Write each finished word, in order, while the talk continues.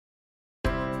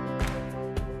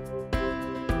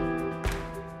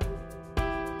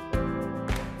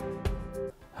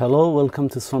Hello, welcome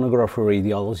to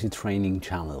sonography-radiology training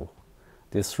channel.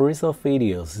 This series of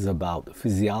videos is about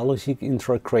physiologic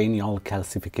intracranial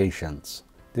calcifications.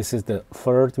 This is the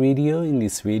third video in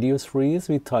this video series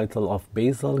with title of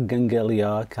Basal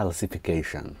Ganglia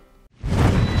Calcification.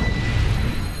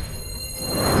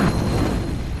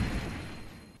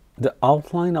 The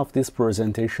outline of this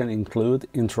presentation include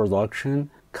introduction,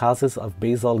 causes of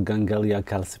basal ganglia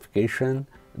calcification,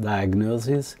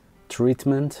 diagnosis,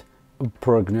 treatment,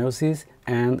 prognosis,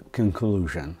 and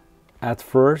conclusion. At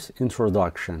first,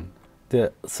 introduction.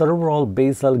 The cerebral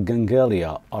basal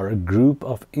ganglia are a group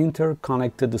of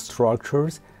interconnected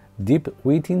structures deep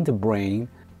within the brain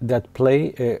that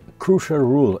play a crucial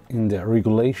role in the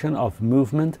regulation of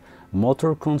movement,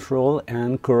 motor control,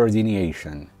 and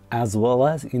coordination, as well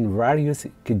as in various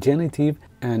cognitive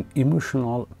and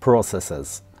emotional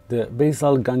processes. The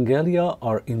basal ganglia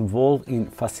are involved in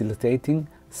facilitating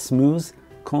smooth,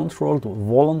 controlled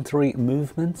voluntary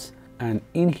movements and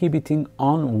inhibiting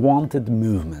unwanted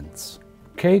movements.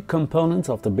 Key components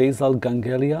of the basal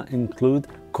ganglia include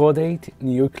caudate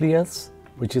nucleus,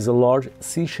 which is a large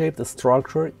C-shaped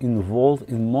structure involved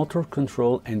in motor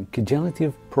control and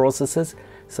cognitive processes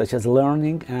such as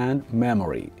learning and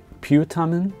memory.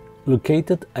 Putamen,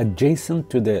 located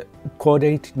adjacent to the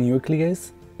caudate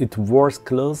nucleus, it works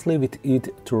closely with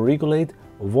it to regulate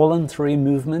voluntary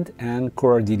movement and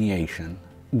coordination.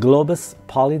 Globus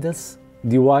pallidus,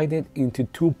 divided into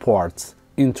two parts,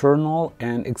 internal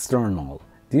and external.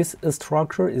 This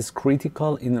structure is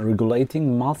critical in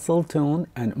regulating muscle tone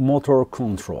and motor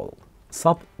control.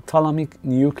 Subthalamic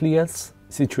nucleus,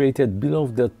 situated below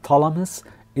the thalamus,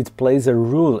 it plays a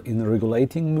role in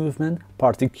regulating movement,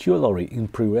 particularly in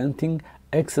preventing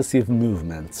excessive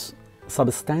movements.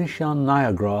 Substantia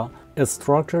nigra, a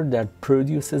structure that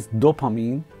produces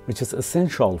dopamine, which is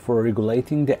essential for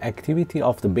regulating the activity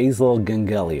of the basal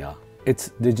ganglia.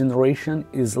 Its degeneration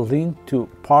is linked to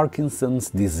Parkinson's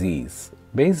disease.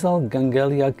 Basal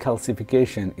ganglia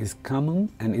calcification is common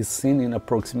and is seen in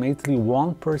approximately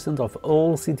 1% of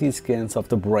all CT scans of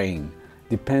the brain,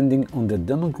 depending on the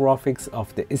demographics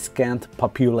of the scanned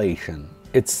population.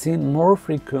 It's seen more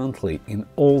frequently in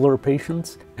older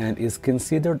patients and is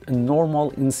considered a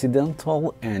normal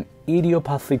incidental and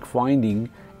idiopathic finding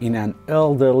in an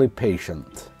elderly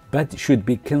patient, but should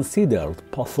be considered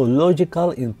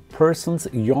pathological in persons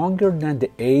younger than the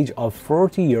age of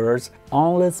 40 years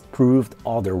unless proved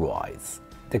otherwise.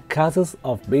 The causes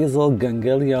of basal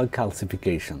ganglia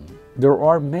calcification. There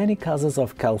are many causes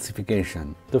of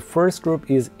calcification. The first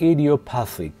group is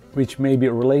idiopathic, which may be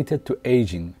related to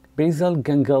aging. Basal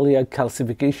ganglia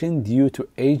calcification due to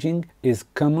aging is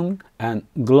common and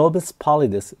globus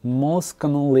pallidus most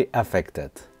commonly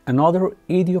affected. Another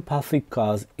idiopathic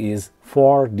cause is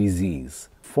FAR disease.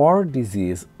 FAR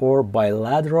disease or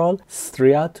bilateral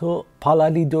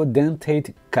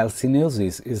striatopallidodentate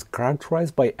calcinosis is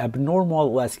characterized by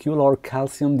abnormal vascular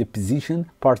calcium deposition,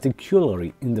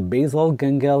 particularly in the basal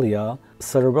ganglia,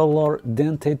 cerebellar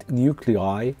dentate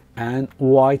nuclei, and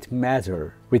white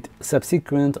matter, with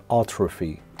subsequent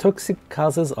atrophy. Toxic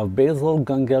causes of basal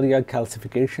ganglia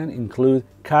calcification include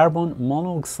carbon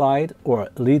monoxide or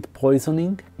lead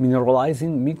poisoning,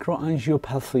 mineralizing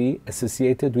microangiopathy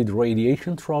associated with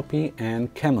radiation therapy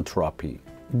and chemotherapy.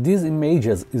 These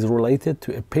images is related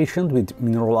to a patient with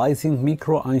mineralizing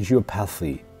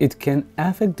microangiopathy. It can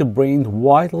affect the brain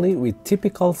widely with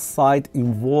typical site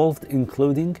involved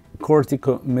including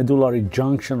corticomedullary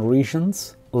junction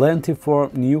regions,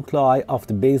 lentiform nuclei of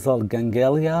the basal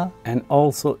ganglia, and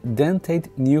also dentate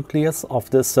nucleus of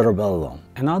the cerebellum.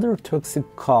 Another toxic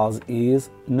cause is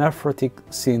nephrotic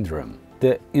syndrome.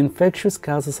 The infectious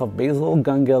causes of basal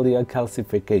ganglia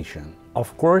calcification.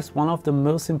 Of course, one of the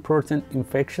most important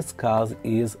infectious causes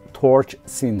is torch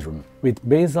syndrome, with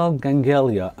basal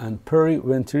ganglia and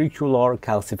periventricular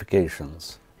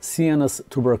calcifications. CNS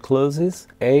tuberculosis,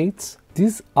 AIDS.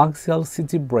 This axial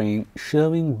CT brain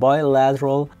showing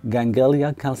bilateral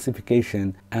ganglia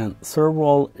calcification and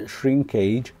cerebral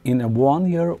shrinkage in a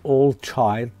 1-year-old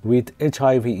child with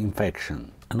HIV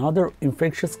infection. Another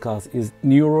infectious cause is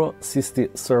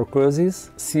neurocysticercosis,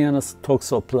 CNS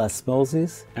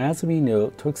toxoplasmosis. As we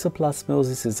know,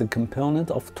 toxoplasmosis is a component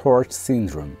of torch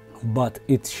syndrome, but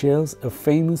it shows a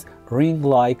famous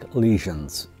ring-like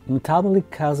lesions. Metabolic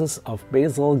causes of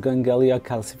basal ganglia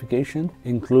calcification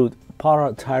include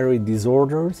parathyroid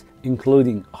disorders,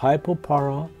 including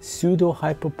hypopara,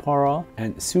 pseudohypopara,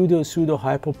 and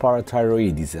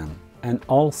pseudo-hypoparathyroidism, and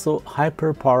also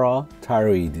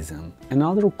hyperparathyroidism.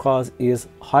 Another cause is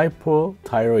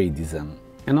hypothyroidism.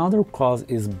 Another cause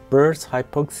is birth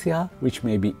hypoxia, which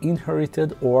may be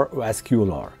inherited or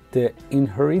vascular. The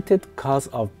inherited cause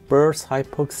of birth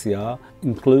hypoxia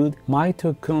include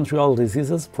mitochondrial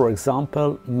diseases, for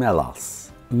example,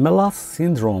 MELAS. MELAS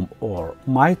syndrome or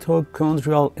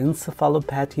mitochondrial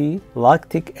encephalopathy,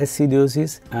 lactic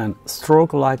acidosis, and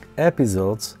stroke-like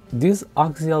episodes. These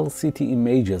axial CT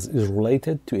images is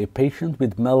related to a patient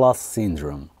with MELAS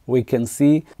syndrome. We can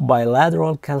see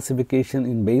bilateral calcification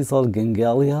in basal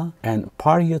ganglia and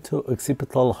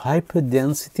parieto-occipital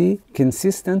hypodensity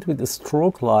consistent with a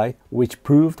stroke-like, which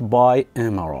proved by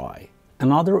MRI.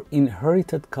 Another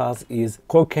inherited cause is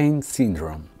Cockayne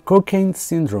syndrome. Cockayne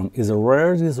syndrome is a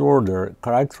rare disorder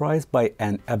characterized by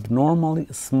an abnormally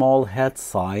small head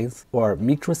size or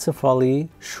microcephaly,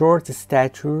 short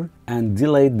stature, and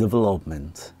delayed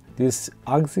development. This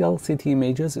axial CT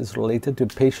images is related to a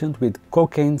patient with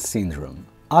Cockayne syndrome.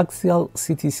 Axial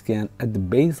CT scan at the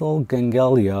basal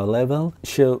ganglia level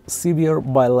show severe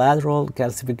bilateral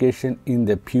calcification in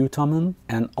the putamen,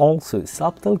 and also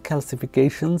subtle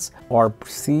calcifications are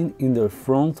seen in the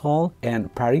frontal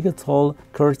and parietal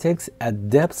cortex at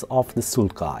depths of the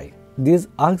sulci. This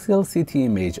axial CT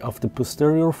image of the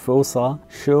posterior fossa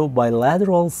show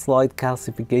bilateral slight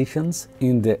calcifications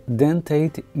in the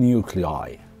dentate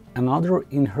nuclei. Another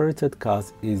inherited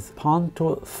cause is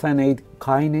pantothenate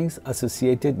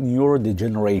kinase-associated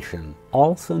neurodegeneration,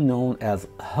 also known as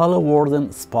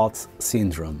Hallervorden-Spatz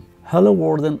syndrome.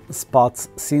 Hallervorden-Spatz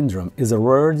syndrome is a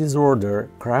rare disorder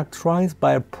characterized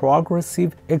by a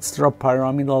progressive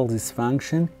extrapyramidal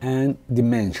dysfunction and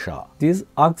dementia. This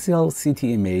axial CT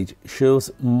image shows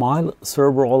mild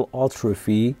cerebral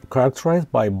atrophy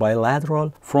characterized by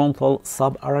bilateral frontal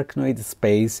subarachnoid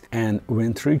space and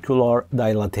ventricular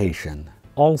dilatation.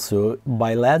 Also,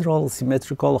 bilateral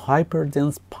symmetrical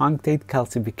hyperdense punctate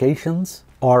calcifications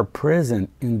are present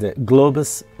in the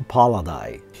globus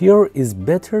pallidi. Here is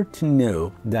better to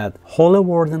know that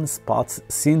Hallervorden-Spatz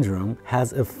syndrome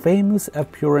has a famous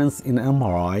appearance in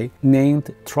MRI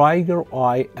named trigger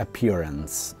eye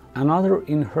appearance. Another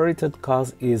inherited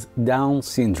cause is Down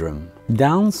syndrome.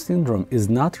 Down syndrome is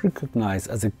not recognized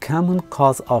as a common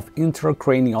cause of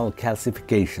intracranial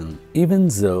calcification, even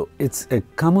though it's a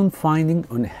common finding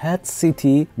on head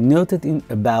CT noted in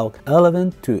about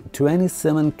 11 to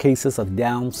 27 cases of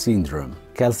Down syndrome.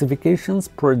 Calcifications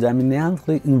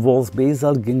predominantly involve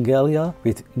basal ganglia,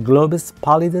 with globus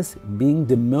pallidus being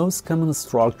the most common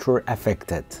structure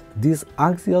affected. These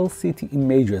axial CT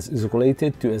images is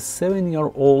related to a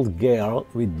 7-year-old girl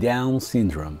with Down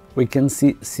syndrome. We can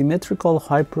see symmetrical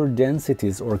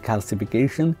hyperdensities or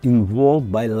calcification involved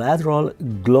bilateral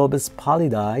globus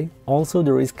pallidi. Also,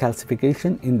 there is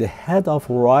calcification in the head of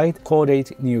right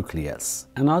caudate nucleus.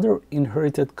 Another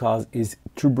inherited cause is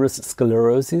tuberous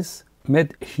sclerosis,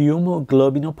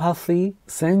 methemoglobinopathy,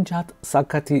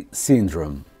 Sanjad-Sakati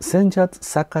syndrome.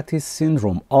 Sanjad-Sakati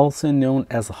syndrome, also known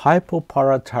as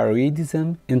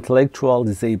hypoparathyroidism, intellectual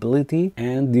disability,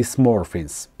 and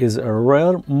dysmorphism, is a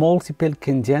rare multiple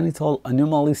congenital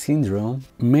anomaly syndrome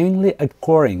mainly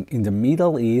occurring in the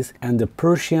Middle East and the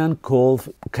Persian Gulf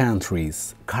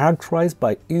countries, characterized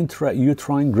by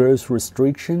intrauterine growth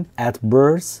restriction at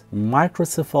birth,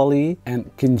 microcephaly, and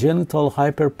congenital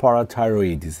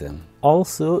hyperparathyroidism.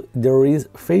 Also, there is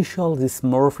facial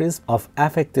dysmorphism of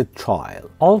affected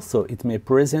child. Also, it may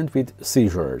present with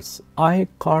seizures.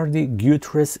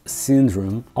 Aicardi-Goutières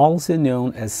syndrome, also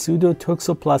known as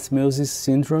pseudotoxoplasmosis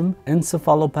syndrome,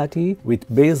 encephalopathy with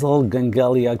basal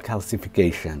ganglia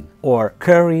calcification, or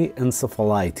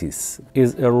encephalitis,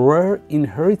 is a rare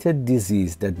inherited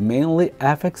disease that mainly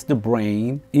affects the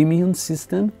brain, immune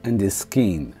system, and the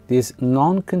skin. This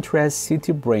non-contrast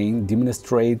CT brain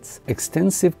demonstrates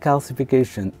extensive calcification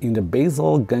in the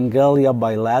basal ganglia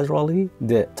bilaterally,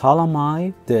 the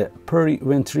thalami, the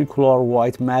periventricular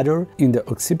white matter in the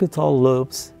occipital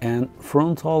lobes, and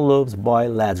frontal lobes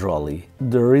bilaterally.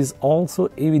 There is also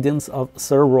evidence of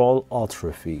cerebral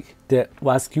atrophy. The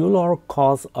vascular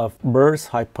cause of birth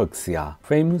hypoxia,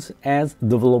 famous as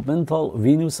developmental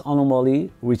venous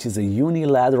anomaly, which is a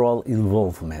unilateral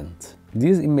involvement.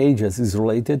 These images is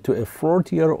related to a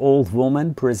 40-year-old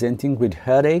woman presenting with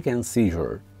headache and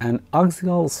seizure. An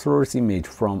axial source image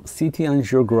from CT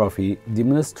angiography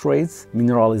demonstrates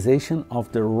mineralization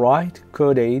of the right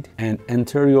caudate and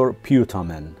anterior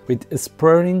putamen, with a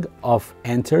sparing of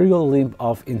anterior limb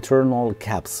of internal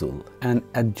capsule. An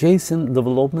adjacent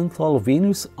developmental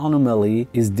venous anomaly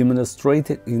is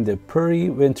demonstrated in the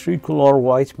periventricular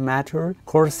white matter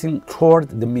coursing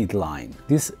toward the midline.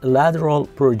 This lateral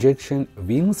projection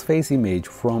venous face image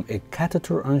from a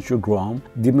catheter angiogram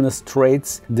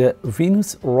demonstrates the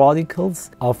venous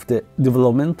radicals of the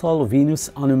developmental venous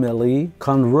anomaly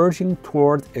converging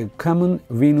toward a common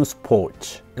venous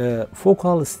pouch.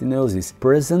 focal stenosis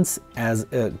presents as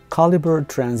a caliber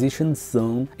transition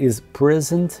zone is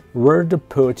present where the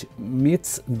pouch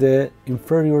meets the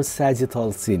inferior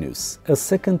sagittal sinus. A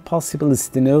second possible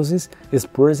stenosis is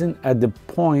present at the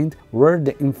point where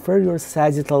the inferior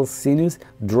sagittal sinus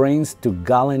drains to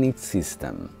galenic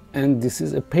system. And this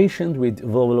is a patient with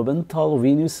vulvomental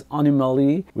venous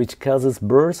anomaly which causes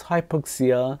burst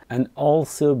hypoxia and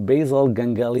also basal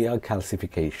ganglia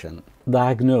calcification.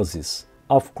 Diagnosis.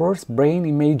 Of course, brain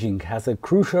imaging has a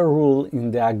crucial role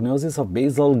in diagnosis of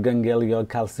basal ganglia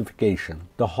calcification.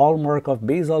 The hallmark of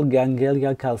basal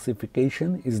ganglia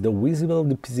calcification is the visible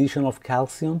deposition of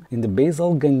calcium in the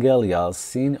basal ganglia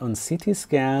seen on CT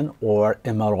scan or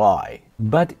MRI.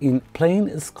 But in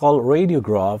plain skull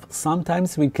radiograph,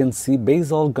 sometimes we can see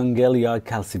basal ganglia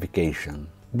calcification.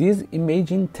 These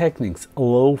imaging techniques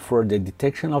allow for the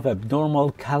detection of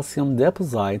abnormal calcium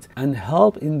deposits and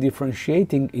help in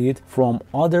differentiating it from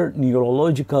other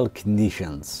neurological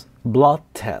conditions. Blood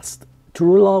test. To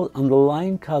rule out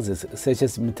underlying causes such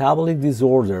as metabolic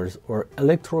disorders or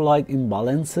electrolyte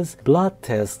imbalances, blood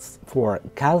tests for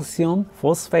calcium,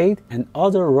 phosphate, and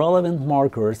other relevant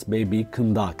markers may be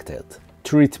conducted.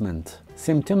 Treatment.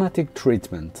 Symptomatic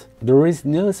treatment. There is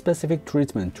no specific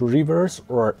treatment to reverse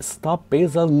or stop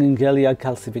basal ganglia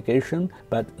calcification,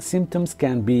 but symptoms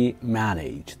can be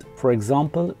managed. For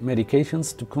example,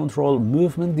 medications to control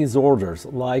movement disorders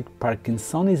like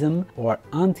Parkinsonism or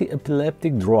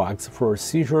anti-epileptic drugs for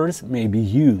seizures may be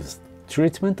used.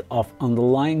 Treatment of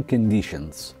underlying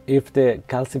conditions. If the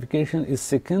calcification is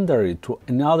secondary to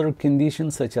another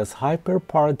condition such as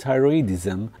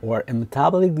hyperparathyroidism or a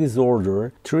metabolic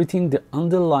disorder, treating the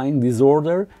underlying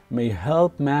disorder may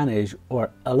help manage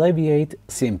or alleviate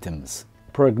symptoms.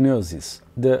 Prognosis.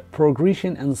 The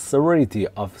progression and severity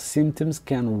of symptoms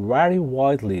can vary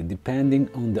widely depending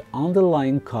on the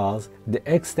underlying cause, the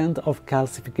extent of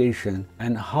calcification,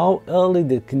 and how early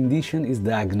the condition is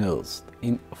diagnosed.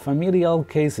 In familial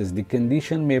cases, the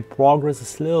condition may progress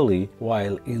slowly,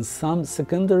 while in some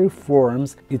secondary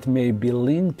forms, it may be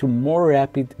linked to more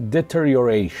rapid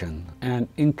deterioration. And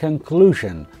in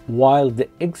conclusion, while the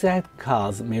exact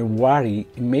cause may vary,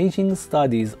 imaging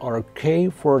studies are key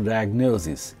for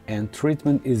diagnosis, and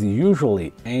treatment is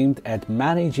usually aimed at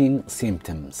managing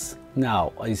symptoms.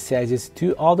 Now, I suggest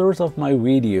 2 others of my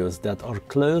videos that are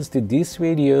close to this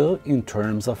video in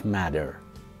terms of matter.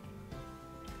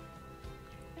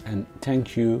 And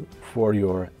thank you for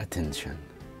your attention.